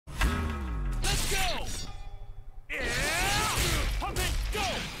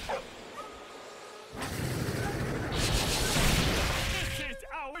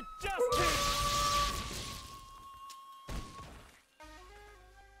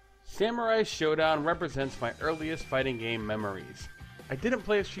Samurai Shodown represents my earliest fighting game memories. I didn't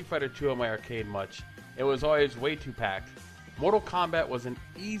play Street Fighter 2 on my arcade much, it was always way too packed. Mortal Kombat was an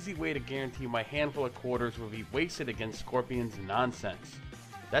easy way to guarantee my handful of quarters would be wasted against Scorpion's nonsense.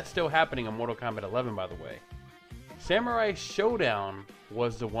 That's still happening in Mortal Kombat 11, by the way. Samurai Shodown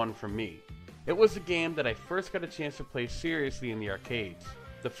was the one for me. It was the game that I first got a chance to play seriously in the arcades.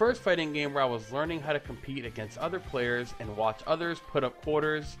 The first fighting game where I was learning how to compete against other players and watch others put up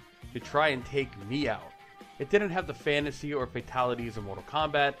quarters to try and take me out. It didn't have the fantasy or fatalities of Mortal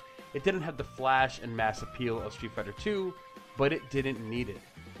Kombat, it didn't have the flash and mass appeal of Street Fighter 2, but it didn't need it.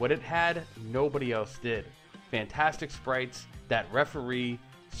 What it had, nobody else did. Fantastic sprites, that referee,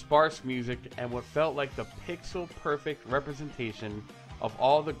 sparse music, and what felt like the pixel-perfect representation of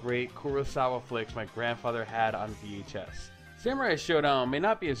all the great Kurosawa flicks my grandfather had on VHS. Samurai Shodown may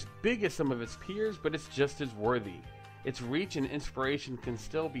not be as big as some of its peers, but it's just as worthy. Its reach and inspiration can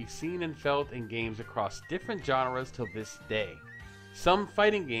still be seen and felt in games across different genres till this day. Some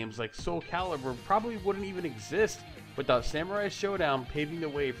fighting games like Soul Calibur probably wouldn't even exist without Samurai Shodown paving the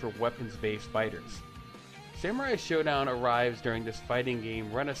way for weapons-based fighters. Samurai Shodown arrives during this fighting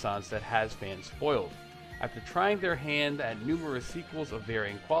game renaissance that has fans spoiled. After trying their hand at numerous sequels of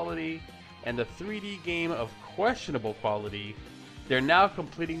varying quality, and the 3D game of questionable quality, they're now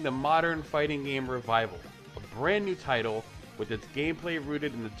completing the modern fighting game revival, a brand new title with its gameplay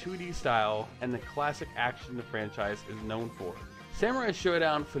rooted in the 2D style and the classic action the franchise is known for. Samurai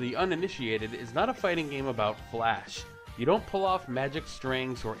Shodown, for the uninitiated, is not a fighting game about flash. You don't pull off magic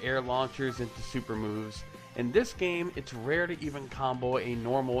strings or air launchers into super moves. In this game, it's rare to even combo a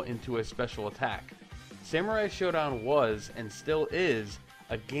normal into a special attack. Samurai Shodown was, and still is,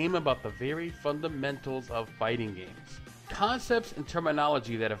 a game about the very fundamentals of fighting games. Concepts and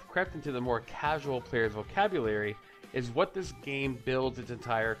terminology that have crept into the more casual player's vocabulary is what this game builds its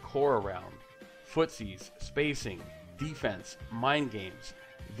entire core around. Footsies, spacing, defense, mind games.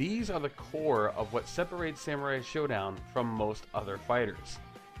 These are the core of what separates Samurai Shodown from most other fighters.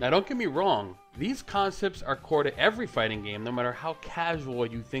 Now don't get me wrong, these concepts are core to every fighting game no matter how casual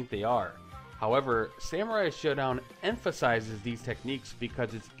you think they are. However, Samurai Shodown emphasizes these techniques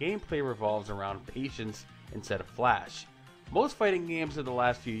because its gameplay revolves around patience instead of flash. Most fighting games of the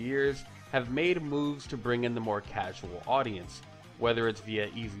last few years have made moves to bring in the more casual audience, whether it's via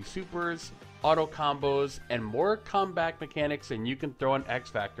easy supers, auto combos, and more comeback mechanics than you can throw an X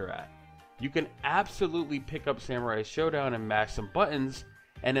Factor at. You can absolutely pick up Samurai Shodown and mash some buttons,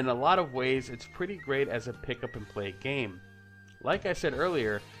 and in a lot of ways it's pretty great as a pick up and play game. Like I said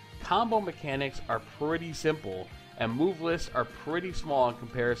earlier, combo mechanics are pretty simple, and move lists are pretty small in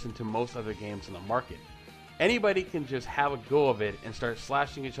comparison to most other games in the market. Anybody can just have a go of it and start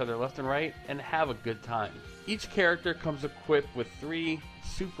slashing each other left and right and have a good time. Each character comes equipped with 3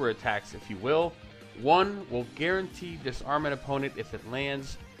 super attacks, if you will. One will guarantee disarm an opponent if it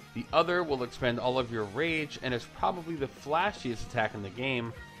lands, the other will expend all of your rage and is probably the flashiest attack in the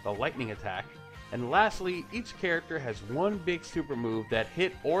game, the lightning attack. And lastly, each character has one big super move that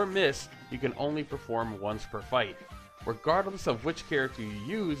hit or miss you can only perform once per fight. Regardless of which character you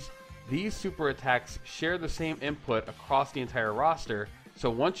use, these super attacks share the same input across the entire roster, so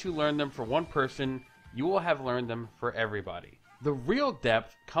once you learn them for one person, you will have learned them for everybody. The real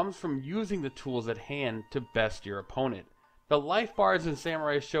depth comes from using the tools at hand to best your opponent. The life bars in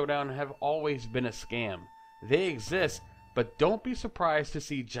Samurai Shodown have always been a scam. They exist, but don't be surprised to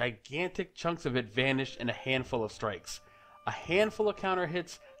see gigantic chunks of it vanish in a handful of strikes. A handful of counter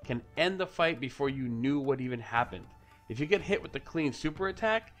hits can end the fight before you knew what even happened. If you get hit with a clean super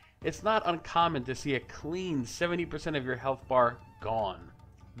attack, it's not uncommon to see a clean 70% of your health bar gone.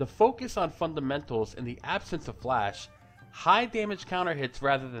 The focus on fundamentals in the absence of flash, high damage counter hits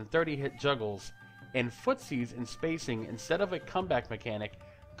rather than 30 hit juggles, and footsies and spacing instead of a comeback mechanic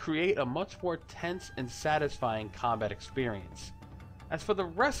create a much more tense and satisfying combat experience. As for the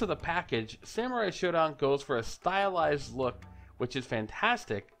rest of the package, Samurai Shodown goes for a stylized look which is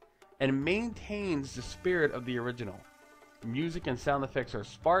fantastic and maintains the spirit of the original. Music and sound effects are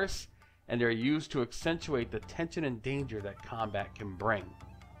sparse, and they're used to accentuate the tension and danger that combat can bring.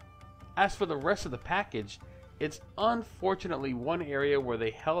 As for the rest of the package, it's unfortunately one area where they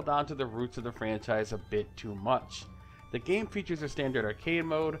held on to the roots of the franchise a bit too much. The game features a standard arcade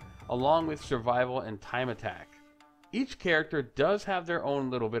mode, along with survival and time attack. Each character does have their own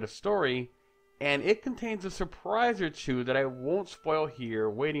little bit of story, and it contains a surprise or two that I won't spoil here,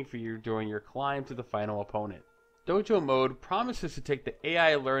 waiting for you during your climb to the final opponent. Dojo mode promises to take the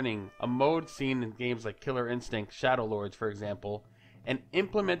AI learning, a mode seen in games like Killer Instinct, Shadow Lords for example, and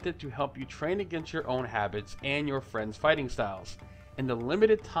implement it to help you train against your own habits and your friends' fighting styles. In the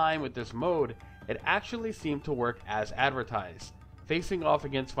limited time with this mode, it actually seemed to work as advertised. Facing off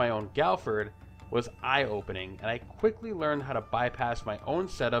against my own Galford was eye-opening, and I quickly learned how to bypass my own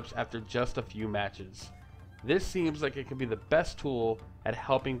setups after just a few matches. This seems like it could be the best tool at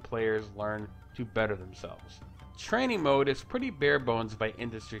helping players learn to better themselves. Training mode is pretty bare bones by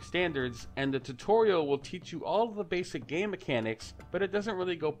industry standards, and the tutorial will teach you all of the basic game mechanics, but it doesn't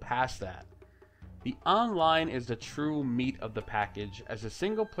really go past that. The online is the true meat of the package, as the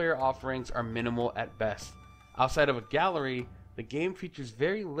single player offerings are minimal at best. Outside of a gallery, the game features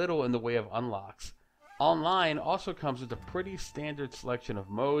very little in the way of unlocks. Online also comes with a pretty standard selection of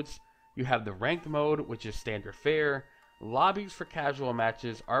modes. You have the ranked mode, which is standard fare. Lobbies for casual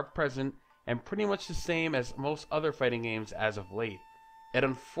matches are present and pretty much the same as most other fighting games as of late. It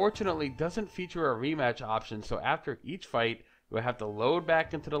unfortunately doesn't feature a rematch option, so after each fight, you'll have to load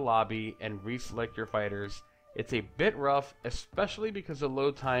back into the lobby and reselect your fighters. It's a bit rough, especially because the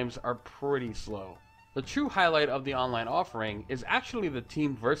load times are pretty slow. The true highlight of the online offering is actually the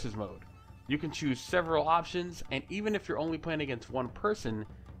team versus mode. You can choose several options, and even if you're only playing against one person,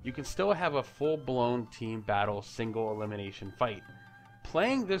 you can still have a full-blown team battle single elimination fight.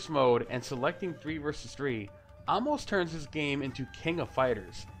 Playing this mode and selecting 3 versus 3 almost turns this game into King of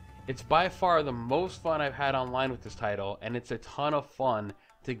Fighters. It's by far the most fun I've had online with this title, and it's a ton of fun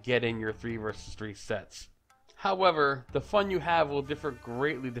to get in your 3 versus 3 sets. However, the fun you have will differ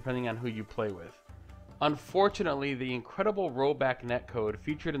greatly depending on who you play with. Unfortunately, the incredible rollback netcode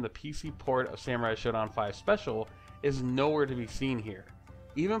featured in the PC port of Samurai Shodown 5 Special is nowhere to be seen here.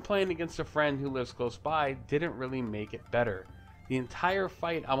 Even playing against a friend who lives close by didn't really make it better. The entire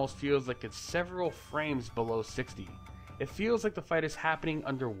fight almost feels like it's several frames below 60. It feels like the fight is happening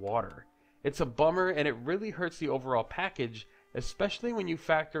underwater. It's a bummer, and it really hurts the overall package, especially when you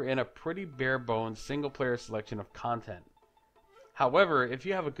factor in a pretty bare bones single player selection of content. However, if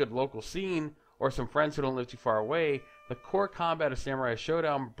you have a good local scene, or some friends who don't live too far away, the core combat of Samurai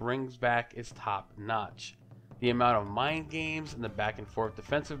Shodown brings back its top notch. The amount of mind games and the back and forth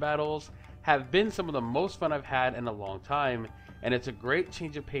defensive battles have been some of the most fun I've had in a long time, and it's a great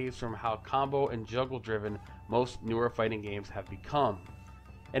change of pace from how combo and juggle driven most newer fighting games have become.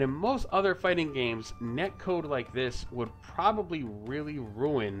 And in most other fighting games, netcode like this would probably really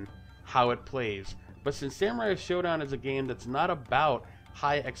ruin how it plays, but since Samurai Shodown is a game that's not about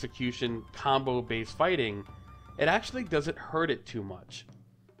high execution combo based fighting, it actually doesn't hurt it too much.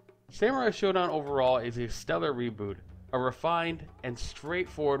 Samurai Shodown overall is a stellar reboot, a refined and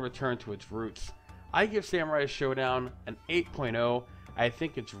straightforward return to its roots. I give Samurai Shodown an 8.0. I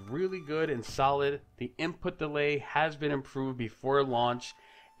think it's really good and solid. The input delay has been improved before launch,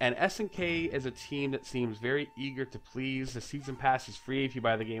 and SNK is a team that seems very eager to please. The season pass is free if you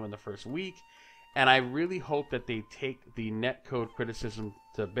buy the game in the first week, and I really hope that they take the netcode criticism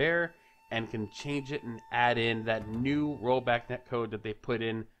to bear and can change it and add in that new rollback netcode that they put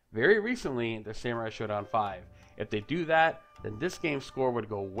in very recently into Samurai Shodown 5. If they do that, then this game's score would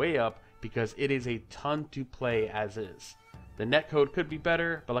go way up because it is a ton to play as is. The netcode could be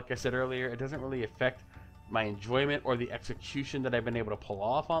better, but like I said earlier, it doesn't really affect my enjoyment or the execution that I've been able to pull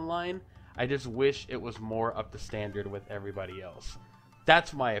off online. I just wish it was more up to standard with everybody else.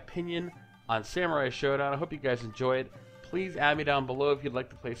 That's my opinion on Samurai Shodown. I hope you guys enjoy it. Please add me down below if you'd like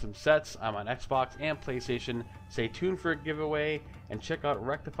to play some sets. I'm on Xbox and PlayStation. Stay tuned for a giveaway, and check out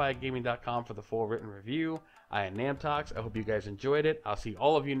rectifygaming.com for the full written review. I am Namtox. I hope you guys enjoyed it. I'll see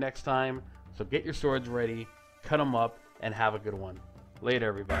all of you next time. So get your swords ready, cut them up, and have a good one. Later,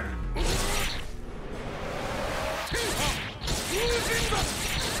 everybody.